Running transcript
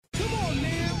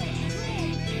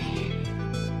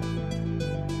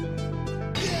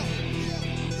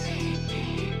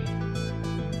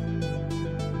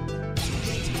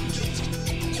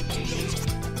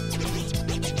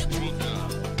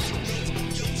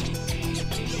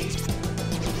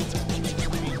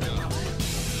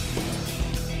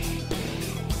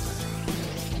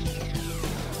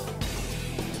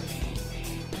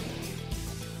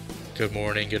Good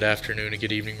morning, good afternoon, and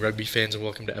good evening, rugby fans, and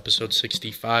welcome to episode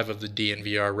 65 of the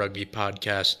DNVR Rugby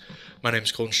Podcast. My name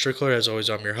is Colton Strickler. As always,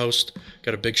 I'm your host.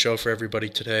 Got a big show for everybody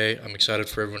today. I'm excited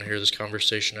for everyone to hear this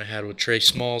conversation I had with Trey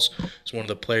Smalls. He's one of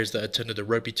the players that attended the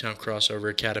Rugby Town Crossover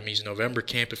Academy's November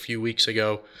camp a few weeks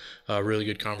ago. Really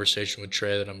good conversation with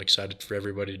Trey that I'm excited for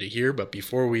everybody to hear. But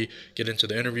before we get into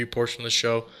the interview portion of the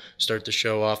show, start the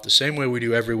show off the same way we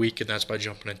do every week, and that's by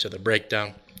jumping into the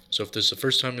breakdown. So if this is the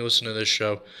first time you listen to this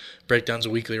show, Breakdown's a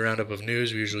weekly roundup of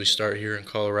news. We usually start here in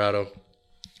Colorado,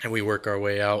 and we work our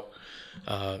way out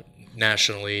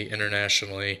nationally,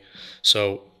 internationally.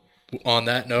 So on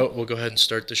that note, we'll go ahead and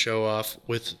start the show off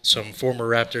with some former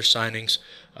Raptor signings.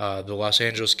 The Los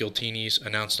Angeles Giltinis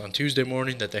announced on Tuesday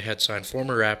morning that they had signed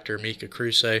former Raptor Mika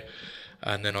Kruse.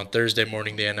 And then on Thursday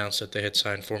morning, they announced that they had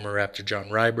signed former Raptor John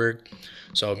Ryberg.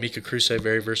 So Mika Kruse,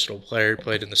 very versatile player,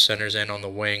 played in the centers and on the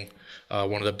wing.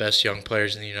 One of the best young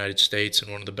players in the United States and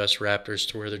one of the best Raptors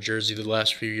to wear the jersey the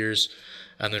last few years.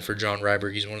 And then for John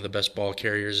Ryberg, he's one of the best ball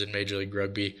carriers in Major League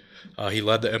Rugby. He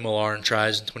led the MLR in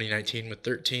tries in 2019 with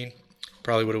 13.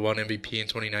 Probably would have won MVP in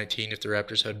 2019 if the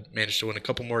Raptors had managed to win a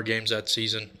couple more games that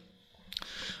season.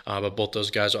 But both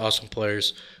those guys are awesome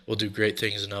players, will do great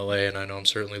things in LA, and I know I'm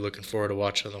certainly looking forward to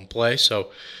watching them play.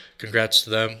 So congrats to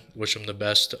them. Wish them the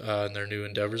best in their new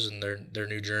endeavors and their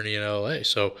new journey in LA.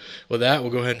 So with that,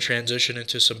 we'll go ahead and transition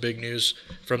into some big news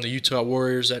from the Utah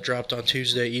Warriors that dropped on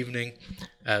Tuesday evening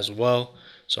as well.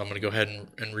 So I'm going to go ahead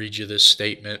and read you this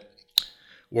statement.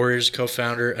 Warriors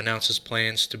co-founder announces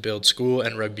plans to build school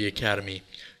and rugby academy.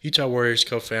 Utah Warriors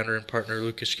co-founder and partner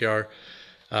Lucas Kjar,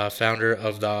 founder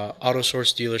of the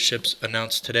AutoSource dealerships,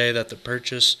 announced today that the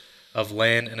purchase of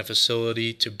land and a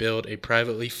facility to build a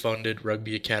privately funded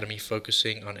rugby academy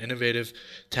focusing on innovative,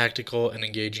 tactical, and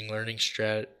engaging learning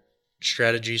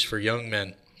strategies for young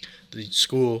men. The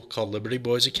school, called Liberty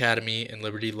Boys Academy in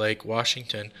Liberty Lake,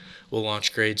 Washington, will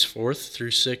launch grades 4th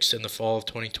through 6th in the fall of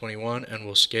 2021 and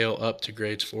will scale up to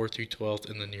grades 4th through 12th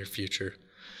in the near future.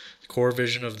 The core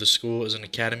vision of the school is an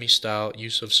academy-style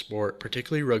use of sport,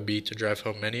 particularly rugby, to drive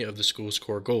home many of the school's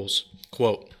core goals.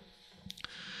 Quote,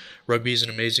 "Rugby is an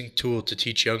amazing tool to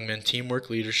teach young men teamwork,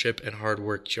 leadership, and hard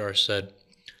work," Kjar said.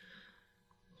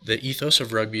 "The ethos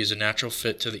of rugby is a natural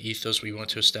fit to the ethos we want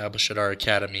to establish at our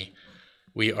academy.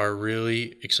 We are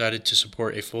really excited to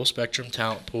support a full-spectrum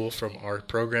talent pool from our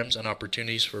programs and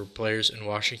opportunities for players in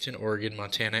Washington, Oregon,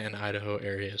 Montana, and Idaho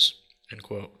areas." End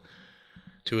quote.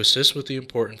 To assist with the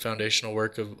important foundational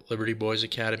work of Liberty Boys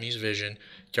Academy's vision,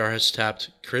 Kjar has tapped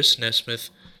Chris Nesmith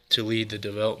to lead the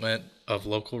development of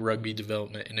local rugby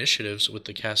development initiatives with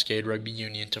the Cascade Rugby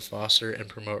Union to foster and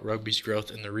promote rugby's growth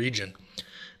in the region.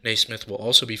 Naismith will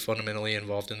also be fundamentally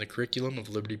involved in the curriculum of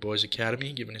Liberty Boys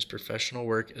Academy, given his professional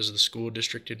work as the school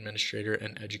district administrator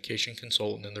and education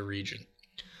consultant in the region.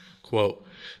 Quote,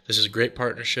 "This is a great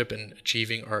partnership in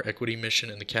achieving our equity mission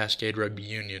in the Cascade Rugby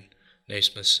Union,"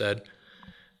 Naismith said.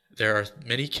 "There are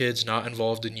many kids not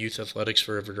involved in youth athletics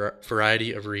for a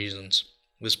variety of reasons.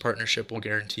 This partnership will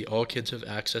guarantee all kids have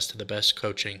access to the best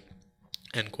coaching."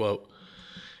 End quote.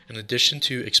 In addition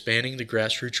to expanding the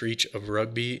grassroots reach of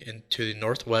rugby into the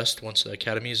Northwest, once the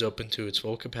academy is open to its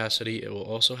full capacity, it will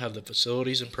also have the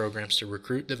facilities and programs to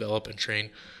recruit, develop, and train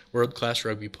world-class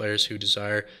rugby players who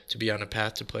desire to be on a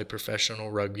path to play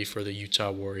professional rugby for the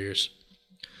Utah Warriors.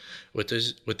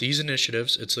 With these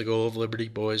initiatives, it's the goal of Liberty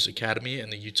Boys Academy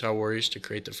and the Utah Warriors to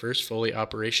create the first fully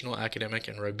operational academic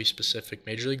and rugby-specific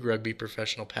Major League Rugby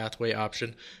professional pathway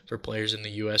option for players in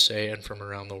the USA and from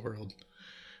around the world.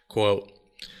 Quote,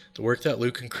 "The work that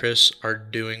Luke and Chris are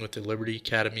doing with the Liberty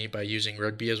Academy by using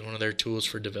rugby as one of their tools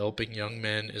for developing young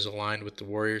men is aligned with the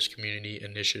Warriors community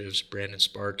initiatives," Brandon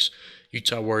Sparks,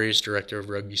 Utah Warriors Director of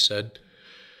Rugby, said,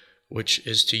 "which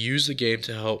is to use the game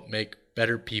to help make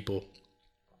better people.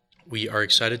 We are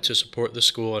excited to support the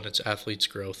school and its athletes'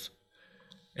 growth."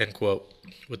 End quote.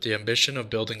 With the ambition of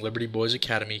building Liberty Boys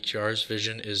Academy, Kjar's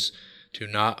vision is to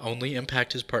not only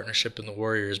impact his partnership in the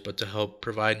Warriors, but to help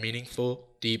provide meaningful,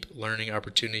 deep learning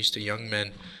opportunities to young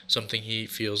men, something he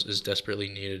feels is desperately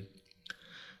needed.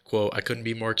 Quote, "I couldn't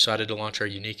be more excited to launch our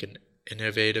unique and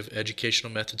innovative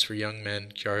educational methods for young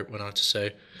men," Kjar went on to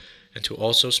say, "and to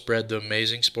also spread the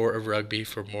amazing sport of rugby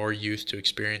for more youth to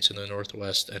experience in the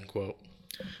Northwest," end quote.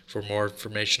 For more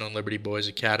information on Liberty Boys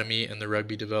Academy and the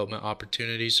rugby development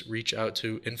opportunities, reach out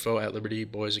to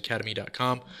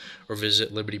info@libertyboysacademy.com or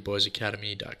visit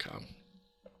libertyboysacademy.com.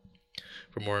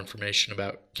 For more information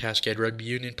about Cascade Rugby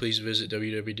Union, please visit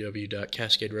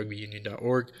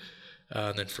www.cascaderugbyunion.org.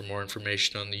 And then for more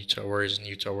information on the Utah Warriors and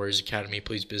Utah Warriors Academy,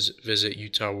 please visit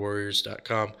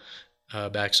utahwarriors.com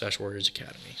 /Warriors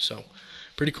Academy. So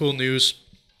pretty cool news.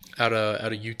 out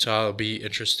of Utah. It'll be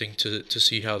interesting to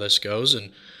see how this goes.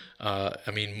 And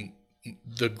I mean,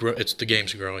 it's the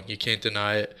game's growing. You can't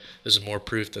deny it. This is more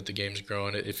proof that the game's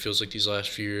growing. It feels like these last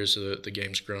few years the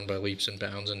game's grown by leaps and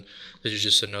bounds, and this is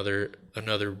just another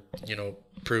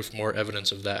proof, more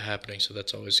evidence of that happening. So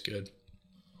that's always good.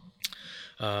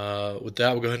 With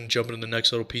that, we'll go ahead and jump into the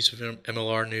next little piece of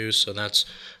MLR news. So that's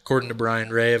according to Brian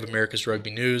Ray of America's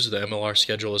Rugby News. The MLR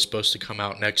schedule is supposed to come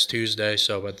out next Tuesday.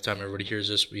 So by the time everybody hears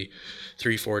this, we'll be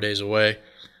 3-4 days away.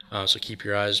 So keep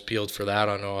your eyes peeled for that.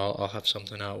 I know I'll have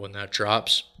something out when that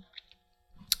drops.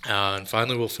 And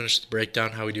finally, we'll finish the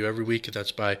breakdown how we do every week.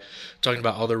 That's by talking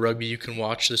about all the rugby you can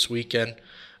watch this weekend.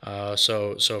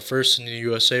 So first in the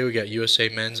USA, we got USA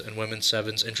men's and women's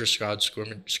sevens intra-squad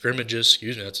scrimmages.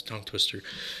 Excuse me, that's a tongue twister.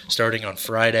 Starting on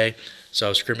Friday.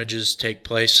 So scrimmages take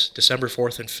place December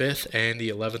 4th and 5th and the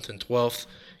 11th and 12th.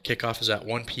 Kickoff is at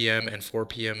 1 p.m. and 4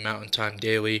 p.m. Mountain Time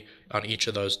daily on each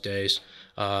of those days.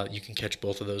 You can catch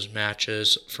both of those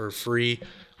matches for free.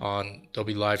 They'll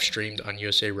be live streamed on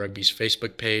USA Rugby's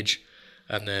Facebook page.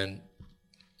 And then,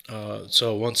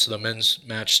 so once the men's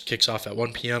match kicks off at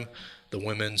 1 p.m., the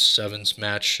women's sevens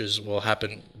matches will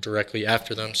happen directly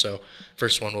after them. So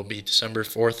first one will be December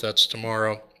 4th. That's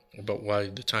tomorrow. But by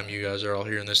the time you guys are all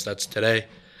hearing this, that's today.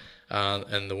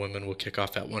 And the women will kick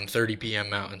off at 1:30 p.m.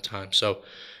 Mountain Time. So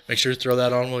make sure to throw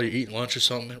that on while you're eating lunch or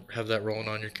something. Have that rolling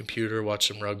on your computer. Watch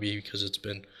some rugby because it's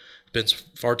been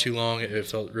far too long. It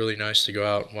felt really nice to go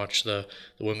out and watch the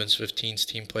women's 15s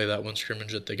team play that one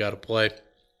scrimmage that they got to play.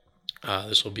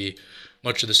 This will be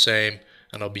much of the same,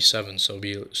 and I'll be seven, so it'll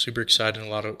be super exciting, a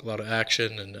lot of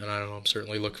action, and I don't know, I'm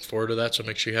certainly looking forward to that. So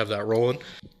make sure you have that rolling.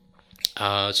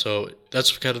 So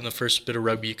that's kind of the first bit of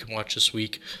rugby you can watch this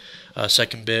week.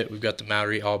 Second bit, we've got the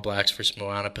Maori All Blacks versus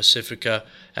Moana Pacifica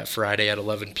at Friday at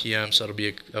 11 p.m., so that'll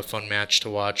be a fun match to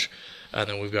watch. And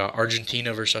then we've got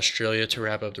Argentina versus Australia to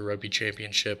wrap up the Rugby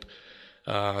Championship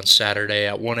on Saturday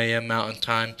at 1 a.m. Mountain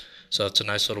Time. So it's a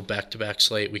nice little back-to-back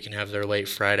slate. We can have their late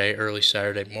Friday, early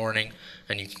Saturday morning,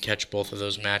 and you can catch both of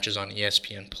those matches on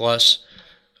ESPN+.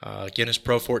 Guinness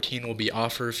Pro 14 will be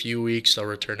off for a few weeks. They'll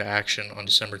return to action on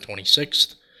December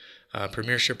 26th.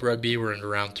 Premiership Rugby, we're into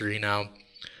round 3 now.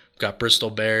 We've got Bristol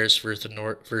Bears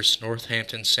versus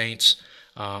Northampton Saints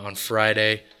on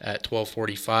Friday at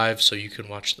 12:45, so you can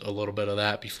watch a little bit of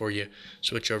that before you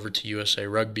switch over to USA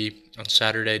Rugby. On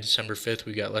Saturday, December 5th,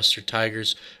 we got Leicester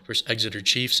Tigers versus Exeter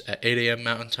Chiefs at 8 a.m.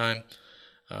 Mountain Time.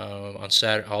 On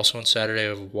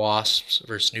Saturday, we have Wasps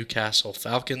versus Newcastle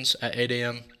Falcons at 8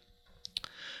 a.m.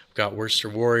 We've got Worcester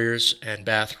Warriors and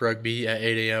Bath Rugby at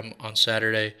 8 a.m. on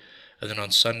Saturday. And then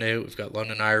on Sunday, we've got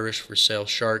London Irish versus Sale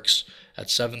Sharks at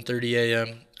 7:30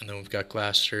 a.m. And then we've got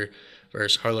Gloucester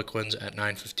versus Harlequins at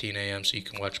 9:15 a.m. So you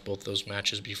can watch both those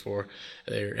matches before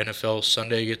their NFL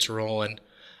Sunday gets rolling.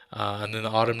 And then the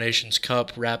Autumn Nations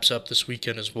Cup wraps up this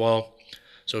weekend as well.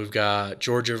 So we've got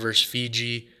Georgia versus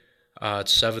Fiji.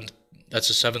 That's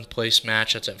a seventh place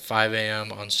match. That's at 5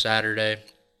 a.m. on Saturday.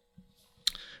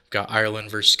 We've got Ireland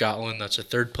versus Scotland. That's a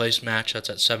third place match. That's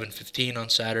at 7:15 on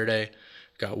Saturday.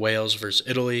 Got Wales versus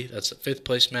Italy. That's the fifth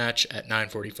place match at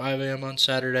 9:45 a.m. on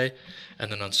Saturday.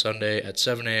 And then on Sunday at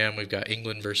 7 a.m. we've got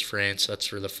England versus France. That's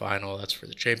for the final. That's for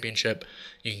the championship.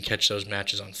 You can catch those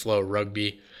matches on Flow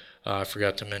Rugby. I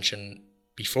forgot to mention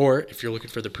before, if you're looking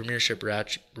for the Premiership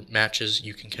matches,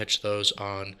 you can catch those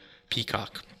on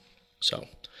Peacock. So,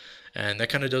 and that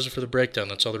kind of does it for the breakdown.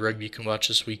 That's all the rugby you can watch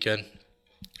this weekend.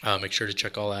 Make sure to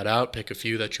check all that out. Pick a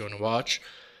few that you want to watch.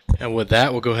 And with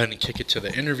that, we'll go ahead and kick it to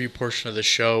the interview portion of the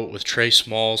show with Trey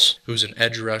Smalls, who's an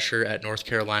edge rusher at North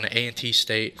Carolina A&T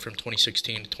State from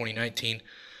 2016 to 2019.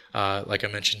 Like I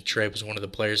mentioned, Trey was one of the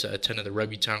players that attended the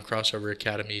Rugby Town Crossover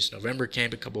Academy's November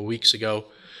camp a couple of weeks ago.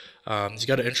 He's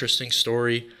got an interesting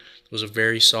story. Was a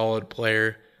very solid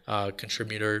player,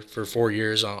 contributor for 4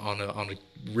 years on a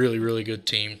really, really good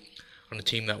team, on a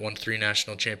team that won 3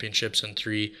 national championships and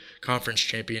 3 conference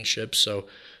championships. So,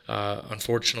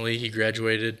 unfortunately, he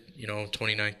graduated,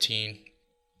 2019.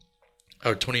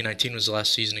 Or 2019 was the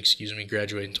last season,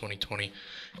 graduated in 2020.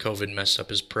 COVID messed up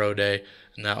his pro day,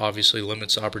 and that obviously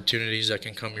limits the opportunities that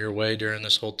can come your way during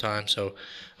this whole time. So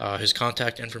his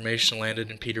contact information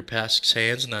landed in Peter Pask's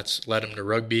hands, and that's led him to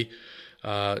rugby.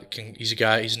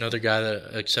 He's another guy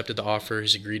that accepted the offer.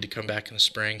 He's agreed to come back in the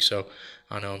spring, so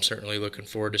I know I'm certainly looking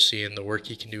forward to seeing the work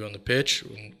he can do on the pitch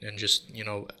and just,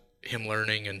 him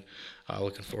learning, and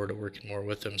looking forward to working more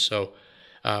with him. So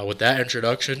with that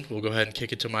introduction, we'll go ahead and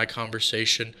kick it to my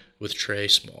conversation with Trey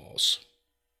Smalls.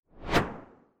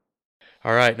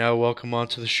 All right, now welcome on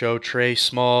to the show, Trey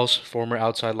Smalls, former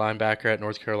outside linebacker at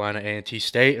North Carolina A&T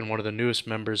State and one of the newest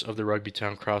members of the Rugby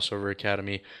Town Crossover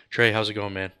Academy. Trey, how's it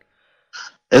going, man?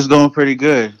 It's going pretty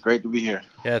good. Great to be here.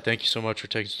 Yeah, thank you so much for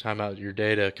taking some time out of your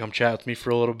day to come chat with me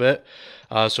for a little bit.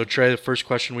 So, Trey, the first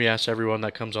question we ask everyone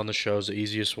that comes on the show is the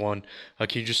easiest one.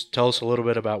 Can you just tell us a little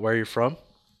bit about where you're from?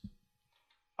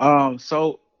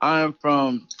 So I'm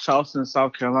from Charleston,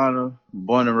 South Carolina,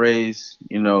 born and raised.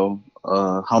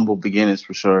 Humble beginnings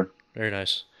for sure. Very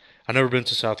nice. I've never been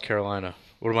to South Carolina.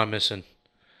 What am I missing?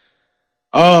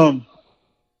 Um,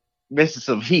 Missing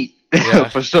some heat Yeah.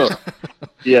 for sure.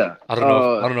 Yeah. I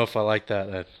don't know if I like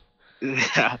that then.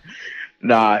 Yeah.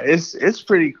 Nah, it's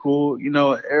pretty cool.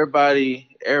 Everybody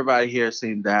here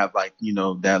seems to have like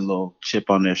that little chip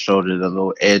on their shoulder, the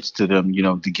little edge to them,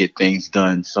 to get things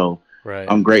done. So Right.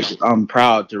 I'm great. I'm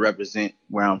proud to represent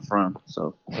where I'm from.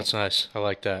 So. That's nice. I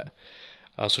like that.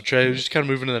 So Trey, just kind of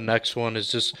moving to the next one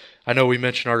is just I know we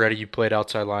mentioned already you played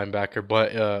outside linebacker,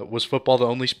 but was football the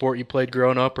only sport you played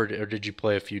growing up, or did you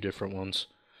play a few different ones?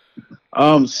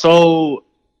 So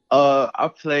I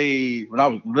played when I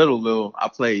was little. I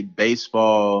played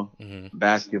baseball, Hmm.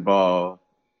 basketball,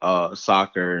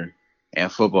 soccer,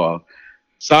 and football.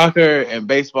 Soccer and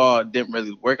baseball didn't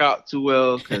really work out too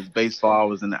well because baseball I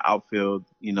was in the outfield,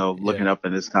 looking Yeah. up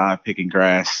in the sky, picking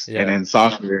grass, and Yeah. then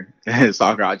soccer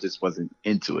I just wasn't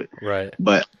into it. Right.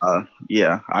 But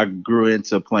yeah, I grew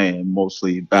into playing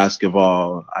mostly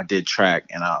basketball. I did track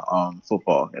and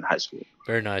football in high school.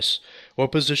 Very nice.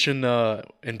 What position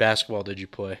in basketball did you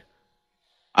play?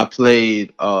 I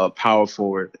played power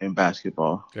forward in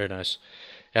basketball. Very nice.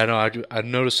 Yeah, no, I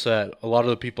noticed that a lot of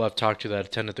the people I've talked to that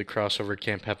attended the crossover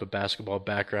camp have a basketball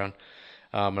background.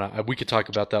 We could talk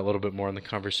about that a little bit more in the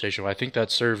conversation. I think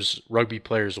that serves rugby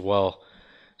players well.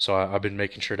 So I've been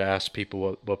making sure to ask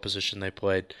people what position they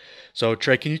played. So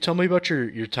Trey, can you tell me about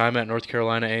your time at North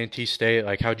Carolina A&T State?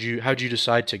 Like how'd you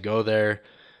decide to go there?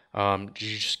 Did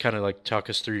you just kind of like talk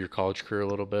us through your college career a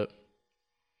little bit?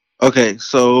 Okay,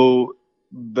 so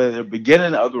the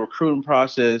beginning of the recruiting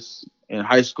process in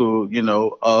high school,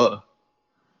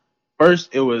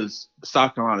 first it was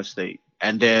South Carolina State,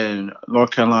 and then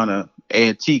North Carolina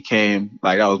A&T came.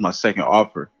 Like that was my second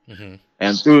offer, Hmm.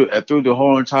 and through the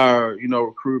whole entire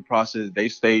recruit process, they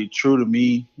stayed true to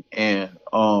me, and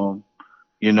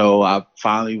I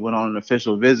finally went on an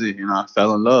official visit, and I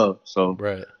fell in love. So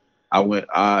Right.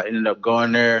 I ended up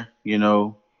going there,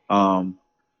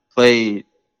 played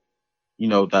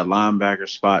that linebacker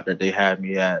spot that they had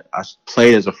me at. I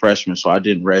played as a freshman, so I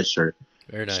didn't redshirt.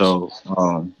 Very nice. So,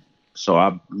 so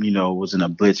I, was in a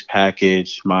blitz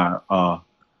package my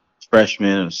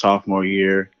freshman and sophomore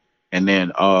year, and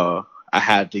then I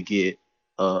had to get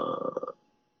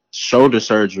shoulder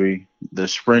surgery the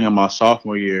spring of my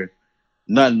sophomore year.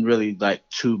 Nothing really like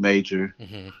too major,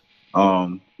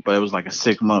 Hmm. but it was like a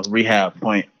 6 month rehab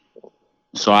point.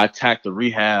 So I attacked the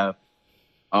rehab,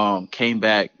 came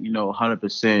back,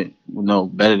 100%,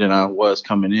 better than I was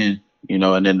coming in,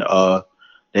 and then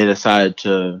they decided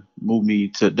to move me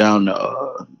to down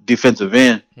the defensive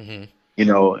end, Hmm.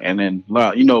 and then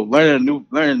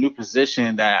learn a new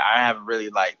position that I haven't really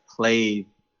like played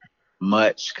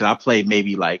much because I played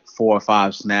maybe like 4 or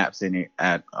 5 snaps in it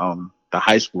at the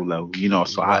high school level,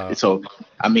 So Wow.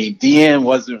 I mean DN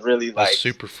wasn't really That's like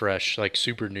super fresh, like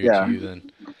super new to yeah you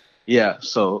then. yeah.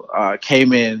 So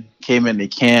came into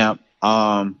camp.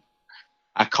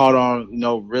 I caught on,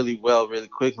 really well, really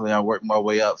quickly. I worked my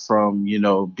way up from,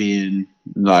 being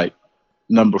like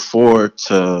number 4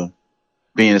 to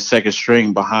being a second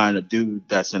string behind a dude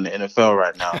that's in the NFL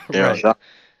right now, Daryl Right. Johnson.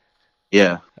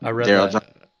 Yeah, I read Daryl Johnson.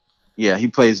 that. Yeah, he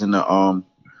plays in the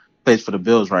plays for the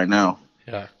Bills right now.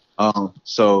 Yeah.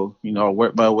 So I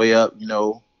worked my way up. Did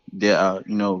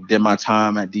my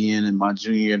time at DN in my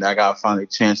junior year, and I got finally a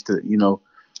chance to,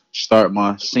 start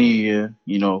my senior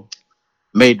year.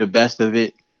 Made the best of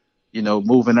it.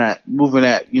 Moving at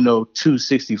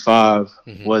 265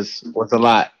 Hmm. was a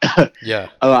lot, Yeah.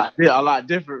 a lot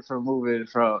different from moving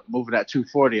at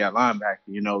 240 at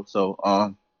linebacker. So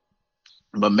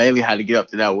but mainly had to get up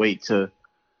to that weight to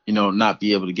not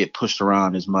be able to get pushed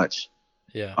around as much.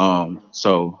 Yeah.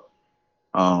 So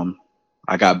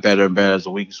I got better and better as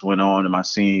the weeks went on in my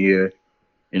senior year.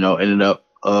 Ended up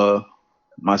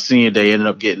my senior day ended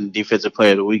up getting defensive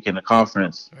player of the week in the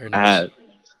conference. Very I nice.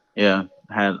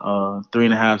 had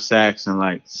 3.5 sacks and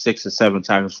like 6 or 7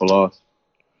 tackles for loss.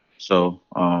 So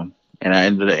and I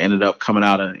ended up coming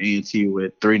out of A&T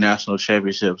with 3 national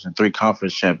championships and 3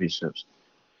 conference championships.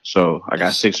 So I got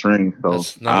That's 6 rings. So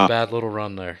that's not a bad little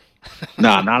run there.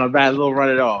 nah, not a bad little run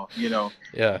at all. Yeah.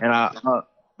 And I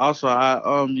also I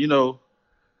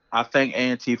I thank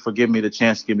A&T for giving me the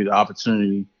chance to give me the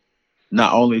opportunity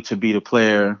not only to be the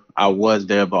player I was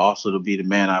there, but also to be the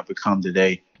man I've become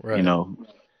today. You Right. know,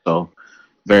 so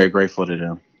very grateful to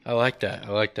them. I like that. I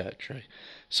like that, Trey.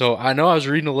 So I know I was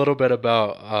reading a little bit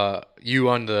about you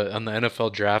on the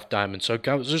NFL draft diamond. So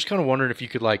I was just kind of wondering if you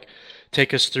could like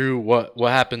take us through what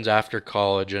happens after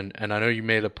college, and I know you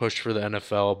made a push for the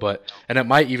NFL, but and it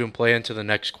might even play into the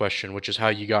next question, which is how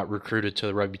you got recruited to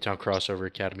the Rugbytown Crossover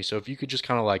Academy. So if you could just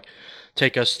kind of like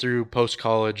take us through post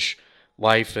college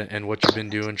life and what you've been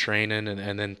doing training,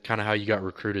 and then kind of how you got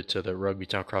recruited to the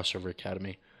Rugbytown Crossover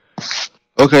Academy.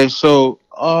 Okay, so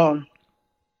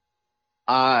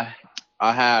I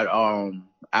I had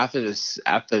after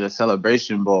the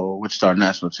Celebration Bowl, which is our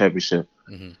national championship.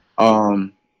 Hmm.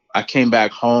 Um, I came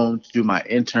back home to do my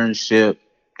internship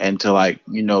and to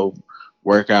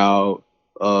work out,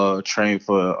 train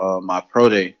for my pro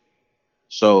day.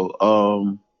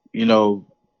 So you know,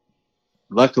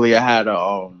 luckily I had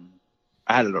a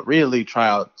real league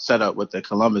tryout set up with the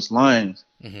Columbus Lions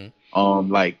Hmm.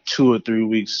 like 2 or 3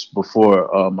 weeks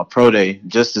before my pro day,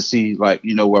 just to see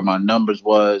where my numbers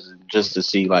was, and just to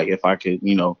see if I could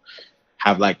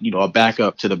have a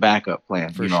backup to the backup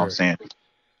plan. For You know what I'm sure. saying?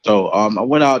 So I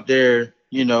went out there.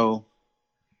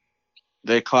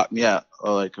 They clocked me at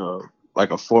like a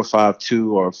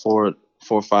 4.52 or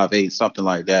 4.58, something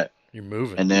like that, You're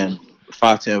moving. and then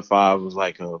 5.10.5 was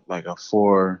like a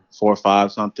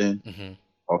 4.45 something, Hmm.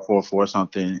 or 4.4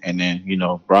 something, and then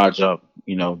broad jump.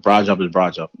 Broad jump is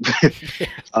broad jump.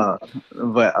 uh,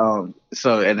 but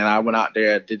so and then I went out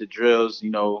there, did the drills.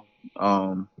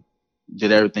 Um,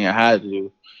 did everything I had to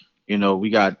do. We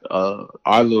got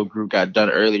our little group got done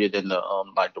earlier than the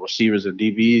receivers and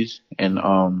DBs, and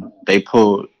Hmm. they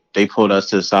pulled us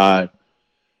to the side,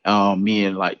 me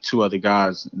and like two other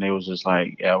guys, and they was just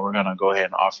like, yeah, we're gonna go ahead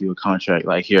and offer you a contract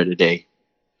like here today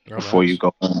Oh, before you nice.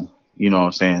 go home. You know what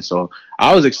I'm saying? So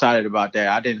I was excited about that.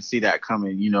 I didn't see that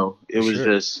coming. It For was sure.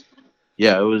 just,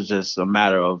 yeah, it was just a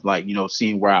matter of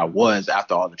seeing where I was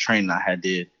after all the training I had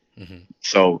did. Hmm.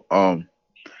 So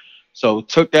so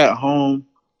took that home,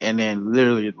 and then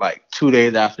literally like 2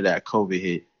 days after that, COVID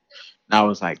hit. And I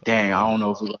was like, dang, I Oh, don't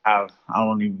know if we're gonna have, I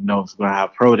don't even know if we're gonna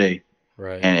have pro day,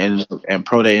 right. and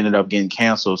pro day ended up getting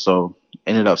canceled. So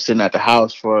ended up sitting at the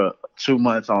house for 2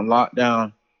 months on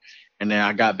lockdown, and then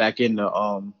I got back into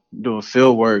doing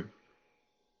field work,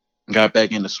 got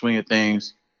back in the swing of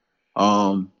things.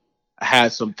 Um, I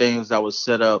had some things that was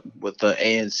set up with the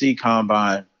ANC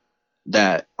combine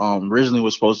that originally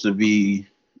was supposed to be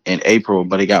in April,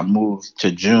 but it got moved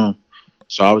to June.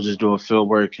 So I was just doing field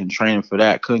work and training for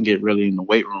that. Couldn't get really in the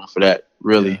weight room for that Yeah.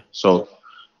 really. So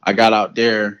I got out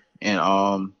there, and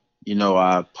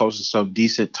I posted some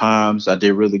decent times. I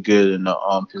did really good in the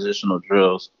positional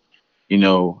drills.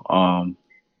 Thought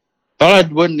I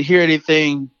wouldn't hear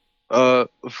anything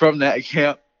from that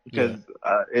camp Yeah. because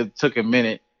it took a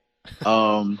minute.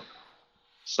 Um,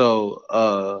 so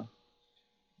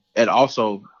and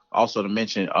also to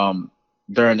mention,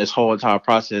 during this whole entire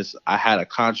process, I had a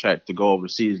contract to go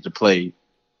overseas to play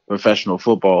professional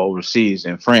football overseas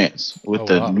in France Oh,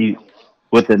 wow.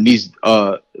 with the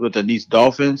Nice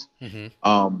Dolphins. Hmm.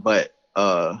 But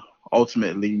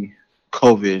ultimately,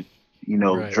 COVID,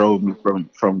 Right. drove me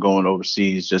from going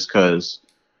overseas, just because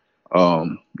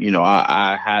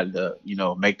I had to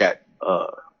make that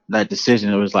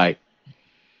decision. It was like,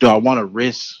 do I want to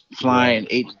risk Right. flying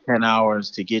 8 to 10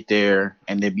 hours to get there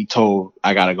and then be told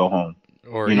I gotta go home?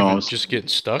 Or You know what I'm even saying? just getting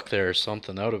stuck there or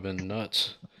something. That would have been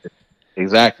nuts.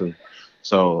 Exactly.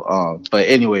 So, but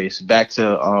anyways, back to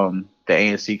the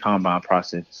ANC combine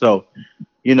process. So,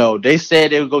 they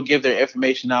said they would go give their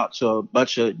information out to a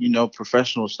bunch of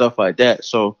professional stuff like that.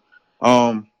 So,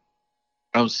 um,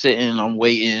 I'm sitting, I'm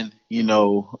waiting, and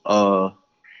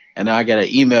I got an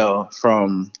email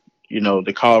from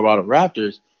the Colorado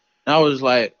Raptors, and I was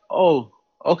like, oh,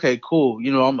 okay, cool.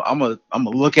 I'm gonna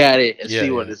look at it and Yeah,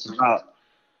 see what yeah. it's about.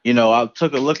 I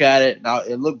took a look at it. Now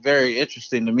it looked very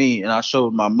interesting to me, and I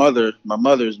showed my mother. My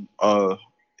mother's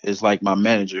is like my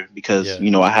manager, because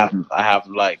Yeah. I have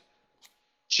like,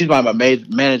 she's my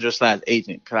manager slash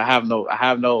agent, because I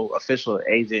have no official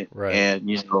agent, Right. and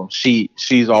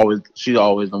she's always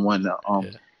the one that Yeah.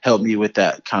 helped me with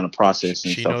that kind of process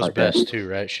and She stuff knows like that. best too,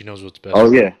 right? She knows what's best Oh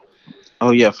for you. yeah,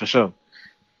 oh yeah, for sure.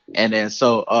 And then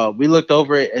so we looked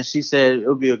over it, and she said it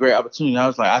would be a great opportunity. I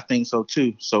was like, I think so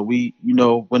too. So we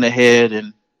went ahead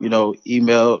and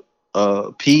emailed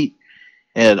Pete,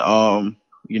 and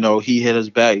he hit us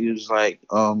back. He was like,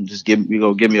 just give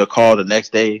me a call the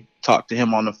next day. Talk to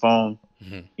him on the phone.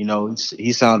 Hmm.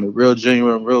 He sounded real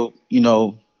genuine, real.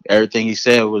 Everything he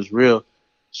said was real.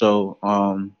 So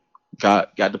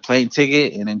got the plane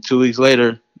ticket, and then 2 weeks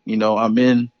later, I'm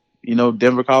in,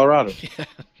 Denver, Colorado. Yeah.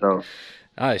 So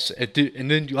Nice. And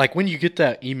then, like, when you get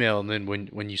that email, and then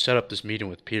when you set up this meeting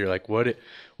with Peter, like, what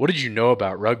did you know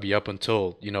about rugby up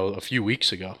until a few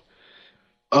weeks ago?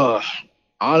 uh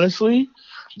honestly,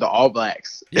 the All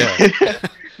Blacks. Yeah.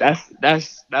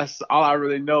 That's all I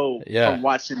really know Yeah. from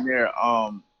watching their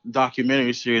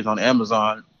documentary series on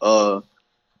Amazon.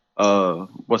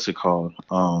 What's it called?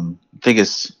 I think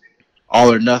it's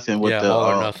All or Nothing with Yeah. the All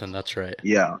or nothing. That's right.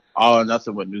 yeah, All or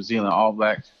Nothing with New Zealand All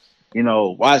Blacks.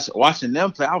 Watching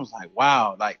them play, I was like,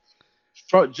 wow, like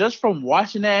just from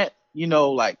watching that,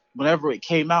 like whenever it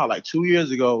came out, like 2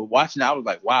 years ago, watching that, I was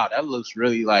like, wow, that looks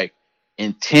really like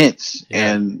intense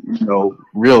Yeah. and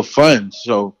real fun.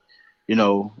 So,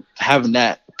 having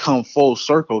that come full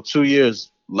circle 2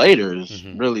 years later is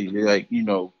Hmm. really like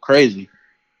crazy.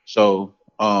 So,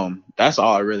 that's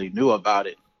all I really knew about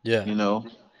it. Yeah. You know,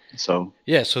 so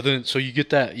Yeah. So you get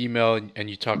that email, and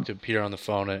you talk to Peter on the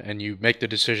phone, and you make the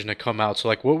decision to come out. So,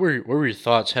 like, what were your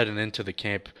thoughts heading into the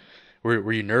camp?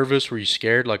 Were you nervous? Were you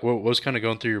scared? Like, what was kind of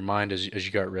going through your mind as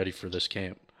you got ready for this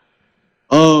camp?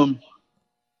 um,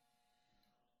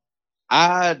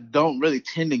 I don't really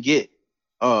tend to get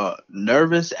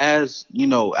nervous as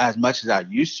much as I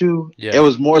used to. It Yeah.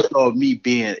 was more so me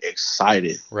being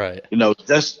excited. Right.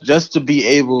 Just to be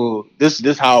able, this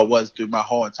how it was through my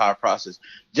whole entire process.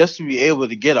 Just to be able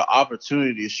to get an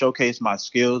opportunity to showcase my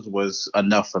skills was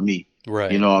enough for me. You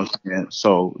Right. know what I'm saying?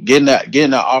 So getting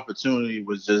that opportunity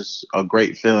was just a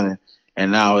great feeling.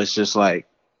 And now it's just like,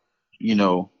 you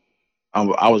know,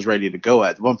 I was ready to go.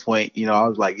 At one point, I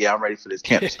was like, yeah, I'm ready for this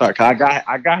camp to start. Cause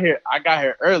I got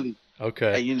here early,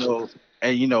 Okay.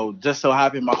 and just so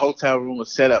happened my hotel room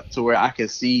was set up to where I could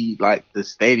see like the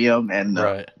stadium and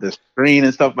Right. the screen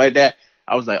and stuff like that.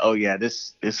 I was like, oh yeah,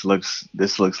 this looks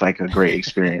like a great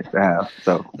experience to have.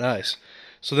 So Nice.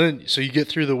 So you get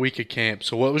through the week of camp.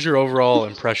 So what was your overall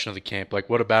impression of the camp? Like,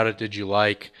 what about it did you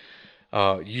like?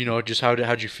 Just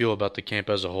how'd you feel about the camp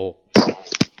as a whole?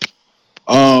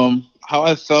 how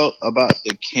I felt about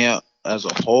the camp as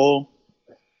a whole,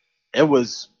 it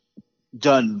was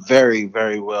done very,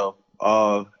 very well.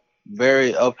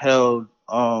 Very upheld.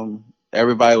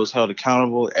 Everybody was held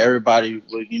accountable. Everybody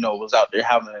was out there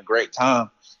having a great time.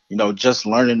 Just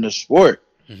learning the sport.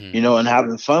 Hmm. And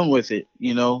having fun with it.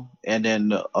 And then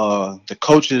the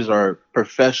coaches are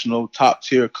professional, top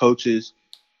tier coaches.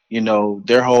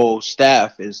 Their whole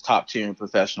staff is top tier and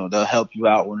professional. They'll help you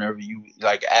out whenever you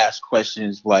like ask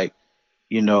questions, like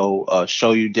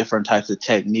show you different types of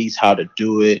techniques, how to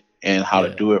do it and how to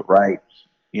Yeah. do it right.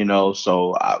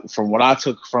 So from what I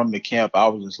took from the camp, I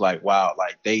was just like, wow,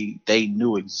 like they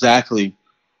knew exactly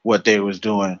what they was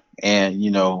doing, and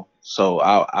so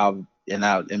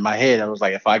in my head, I was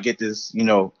like, if I get this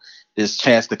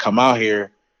chance to come out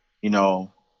here, you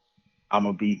know, I'm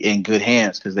gonna be in good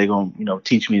hands because they're gonna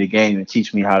teach me the game and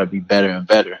teach me how to be better and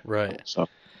better. Right. So.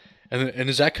 And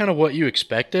is that kind of what you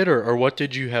expected, or what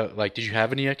did you have? Like, did you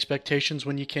have any expectations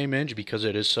when you came in because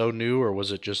it is so new, or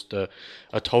was it just a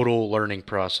total learning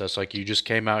process? Like, you just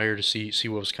came out here to see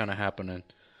what was kind of happening.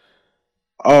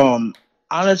 Um,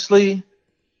 honestly,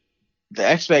 the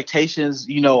expectations,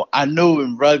 I knew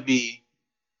in rugby,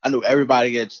 I knew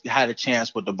everybody had a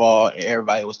chance with the ball and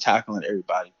everybody was tackling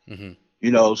everybody,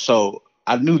 Hmm. so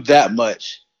I knew that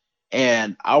much.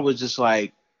 And I was just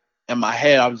like, in my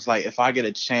head, I was like, if I get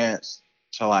a chance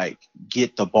to like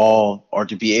get the ball or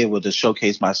to be able to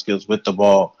showcase my skills with the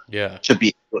ball, Yeah. to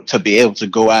be able to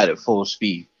go at it full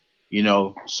speed,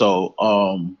 so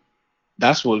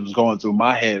that's what was going through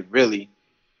my head really,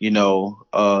 and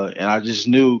I just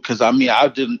knew because I mean I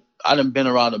didn't been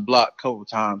around the block a couple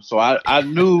times, so I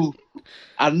knew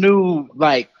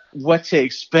like what to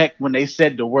expect when they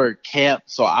said the word camp.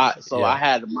 So I Yeah.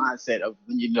 had the mindset of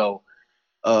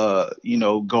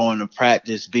going to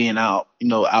practice, being out,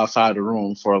 outside the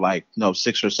room for like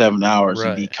 6 or 7 hours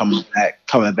and be Right.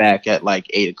 coming back at like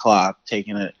 8 o'clock,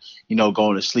 taking it,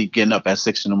 going to sleep, getting up at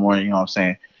 6 in the morning. You know what I'm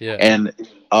saying? Yeah. And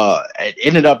it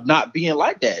ended up not being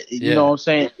like that. You know Yeah. what I'm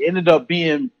saying? It ended up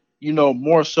being,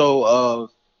 more so of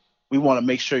we want to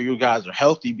make sure you guys are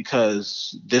healthy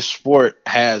because this sport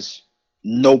has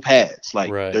no pads. Like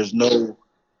Right. there's no,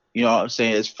 what I'm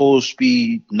saying? It's full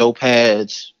speed, no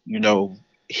pads,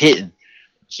 hitting.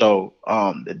 So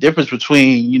the difference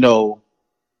between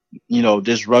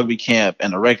this rugby camp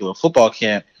and a regular football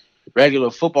camp, we're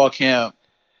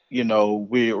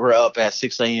up at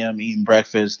 6 a.m. eating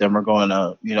breakfast, then we're going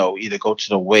to either go to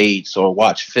the weights or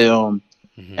watch film,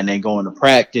 Hmm. and then go into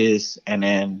practice, and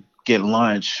then get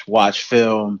lunch, watch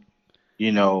film,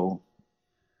 you know,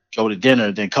 go to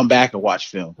dinner, then come back and watch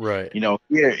film. Right.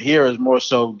 Here is more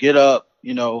so get up,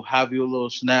 have you a little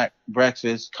snack,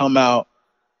 breakfast, come out,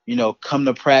 come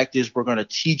to practice. We're going to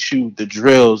teach you the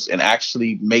drills and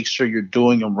actually make sure you're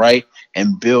doing them right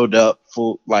and build up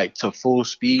to full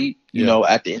speed,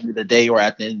 at the end of the day or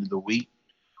at the end of the week,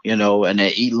 and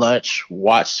then eat lunch,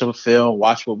 watch some film,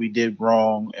 watch what we did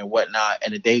wrong and whatnot.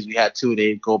 And the days we had to,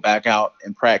 they'd go back out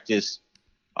and practice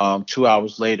 2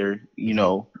 hours later,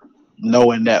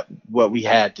 knowing that what we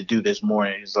had to do this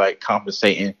morning is like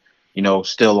compensating,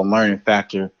 still a learning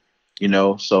factor,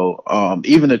 So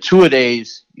even the 2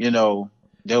 days,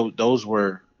 those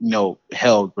were,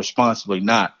 held responsibly,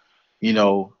 not,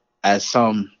 as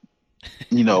some,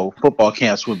 football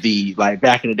camps would be like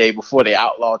back in the day before they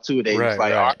outlawed 2 days. Right, It's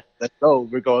like, right. all right, let's go.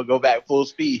 We're going to go back full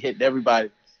speed, hitting everybody.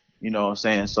 You know what I'm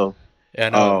saying? So,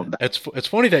 And it's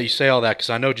funny that you say all that because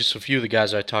I know just a few of the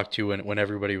guys I talked to when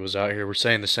everybody was out here were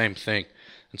saying the same thing.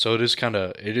 And so it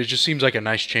just seems like a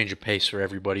nice change of pace for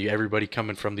everybody. Everybody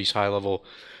coming from these high level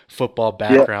football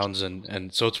backgrounds,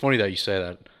 and so it's funny that you say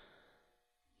that.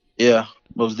 Yeah,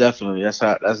 most definitely. That's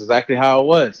exactly how it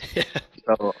was.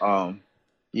 So,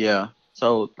 yeah.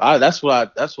 So that's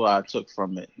what I took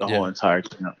from it the whole entire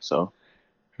camp. So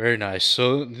very nice.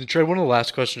 So Trey, one of the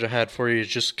last questions I had for you is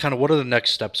just kind of what are the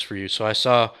next steps for you? So I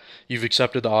saw you've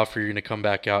accepted the offer. You're going to come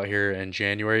back out here in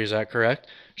January. Is that correct?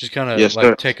 Just kind of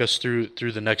sir. Take us through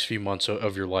the next few months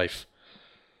of your life.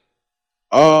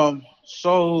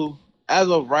 So as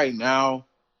of right now,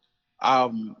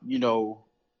 I'm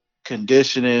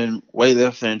conditioning,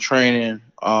 weightlifting, training,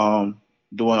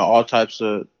 doing all types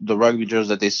of the rugby drills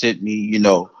that they sent me,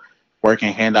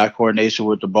 working hand-eye coordination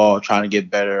with the ball, trying to get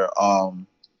better and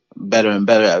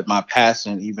better at my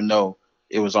passing, even though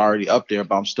it was already up there,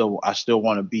 but I still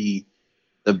want to be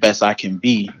the best I can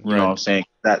be. You know what I'm saying?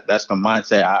 That's the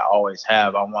mindset I always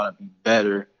have. I want to be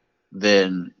better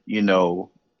than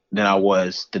I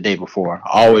was the day before.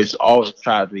 I always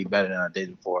try to be better than I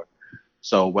did before.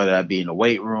 So whether that be in the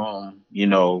weight room,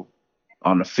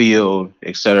 on the field,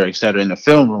 et cetera, in the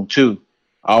film room too,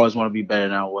 I always want to be better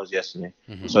than I was yesterday.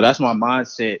 Mm-hmm. So that's my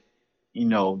mindset,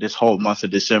 this whole month of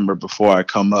December before I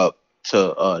come up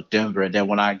to Denver. And then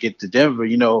when I get to Denver,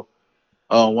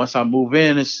 once I move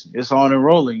in, it's on and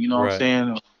rolling. You know what I'm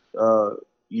saying?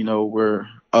 We're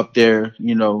up there,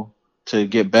 to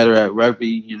get better at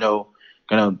rugby,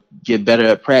 gonna get better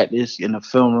at practice in the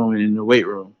film room and in the weight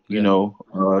room,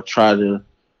 try to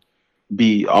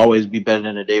always be better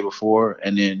than the day before.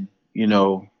 And then,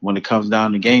 when it comes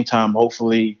down to game time,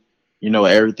 hopefully,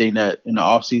 everything that in the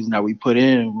off season that we put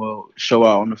in will show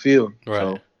out on the field. Right.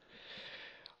 So,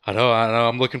 I know.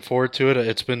 I'm looking forward to it.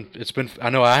 It's been. I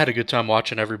know I had a good time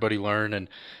watching everybody learn, and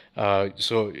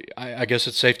so I guess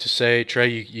it's safe to say, Trey,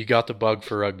 you got the bug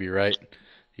for rugby, right?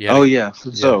 Yeah.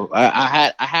 So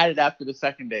I had it after the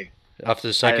second day. After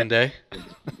the second day?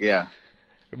 Yeah.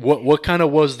 What kind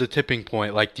of was the tipping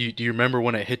point? Like, do you remember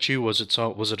when it hit you? Was it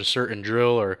a certain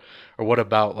drill, or what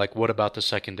about the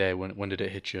second day? When did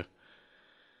it hit you?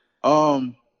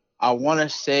 I want to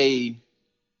say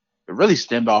it really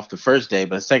stemmed off the first day,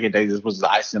 but the second day just was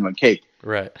the icing on the cake.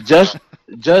 Right. Just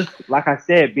like I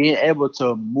said, being able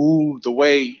to move the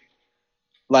way,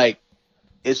 like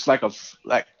it was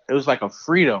like a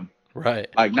freedom. Right.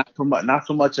 Like not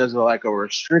so much as a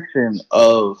restriction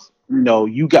of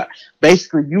you got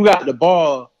the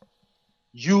ball.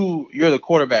 You're the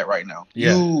quarterback right now.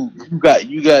 Yeah.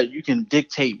 You can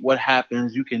dictate what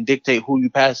happens. You can dictate who you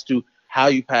pass to, how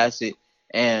you pass it,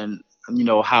 and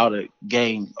how to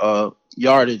gain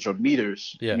yardage or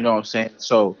meters. Yeah. You know what I'm saying?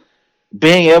 So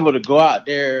being able to go out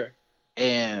there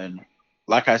and,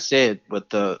 like I said, with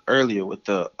the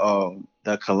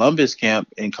Columbus camp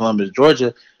in Columbus,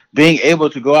 Georgia, being able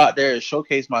to go out there and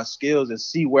showcase my skills and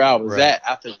see where I was at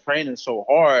after training so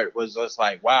hard was just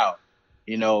like, wow,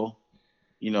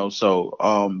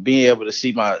 so being able to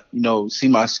see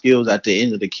my skills at the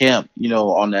end of the camp,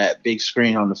 on that big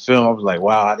screen on the film, I was like,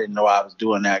 wow, I didn't know I was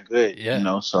doing that good.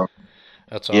 Yeah. So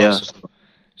that's awesome. Yeah.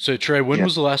 So Trey, when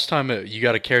was the last time you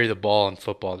got to carry the ball in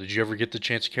football? Did you ever get the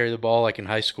chance to carry the ball like in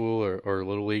high school or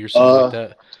little league or something like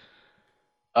that?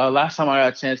 Last time I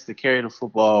got a chance to carry the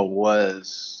football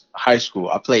was high school.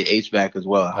 I played H-back as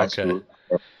well in high school.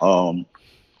 So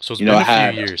it's been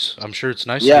a few years. I'm sure it's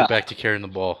nice to get back to carrying the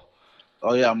ball.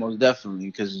 Oh yeah, most definitely.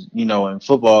 Because in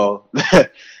football,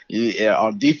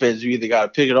 on defense, you either got to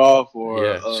pick it off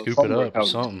or scoop it up or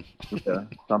something. Yeah,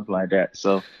 something like that.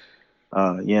 So,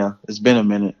 it's been a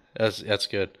minute. That's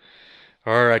good.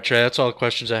 All right, Trey. That's all the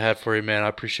questions I had for you, man. I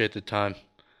appreciate the time.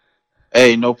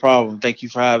 Hey, no problem. Thank you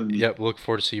for having me. Yep, look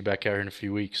forward to see you back out here in a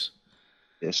few weeks.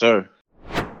 Yes, sir.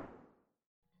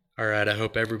 All right, I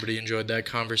hope everybody enjoyed that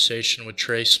conversation with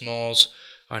Trey Smalls.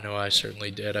 I know I certainly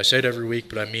did. I say it every week,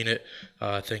 but I mean it.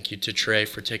 Thank you to Trey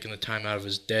for taking the time out of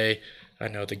his day. I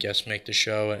know the guests make the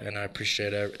show, and I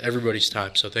appreciate everybody's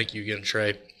time. So thank you again,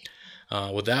 Trey.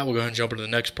 With that, we'll go ahead and jump into the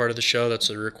next part of the show. That's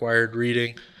the required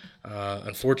reading.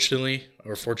 Unfortunately,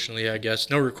 or fortunately, I guess,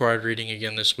 no required reading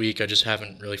again this week. I just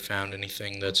haven't really found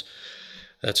anything that's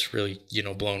really,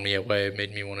 blown me away. It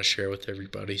made me want to share with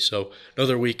everybody. So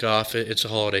another week off. It's a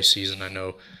holiday season. I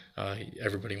know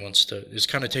everybody is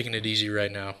kind of taking it easy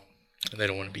right now, and they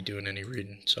don't want to be doing any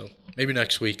reading. So maybe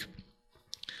next week.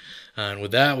 And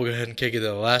with that, we'll go ahead and kick it to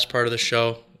the last part of the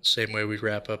show. Same way we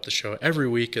wrap up the show every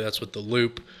week, and that's with the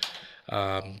Loop.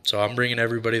 So I'm bringing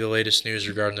everybody the latest news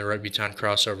regarding the Rugby Town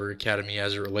Crossover Academy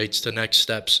as it relates to next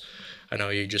steps. I know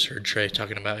you just heard Trey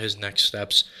talking about his next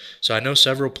steps. So I know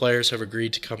several players have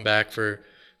agreed to come back for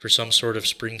some sort of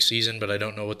spring season, but I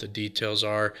don't know what the details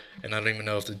are, and I don't even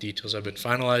know if the details have been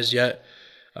finalized yet.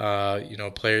 I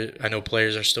know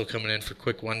players are still coming in for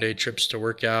quick one-day trips to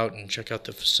work out and check out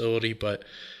the facility, but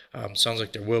sounds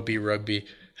like there will be rugby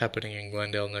happening in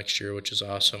Glendale next year, which is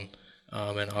awesome.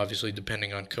 And obviously,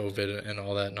 depending on COVID and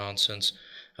all that nonsense,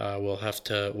 we'll have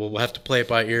to play it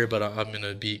by ear. But I'm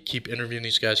gonna keep interviewing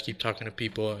these guys, keep talking to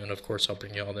people, and of course, I'll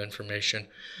bring you all the information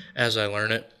as I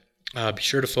learn it. Be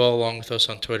sure to follow along with us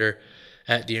on Twitter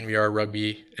at DNVR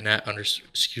Rugby and at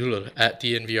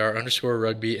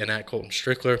DNVR_Rugby and at Colton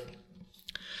Strickler.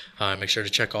 Make sure to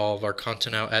check all of our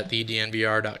content out at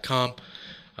thednvr.com.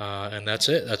 And that's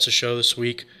it. That's the show this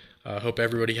week. I hope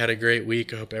everybody had a great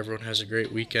week. I hope everyone has a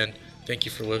great weekend. Thank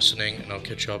you for listening, and I'll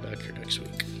catch y'all back here next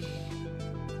week.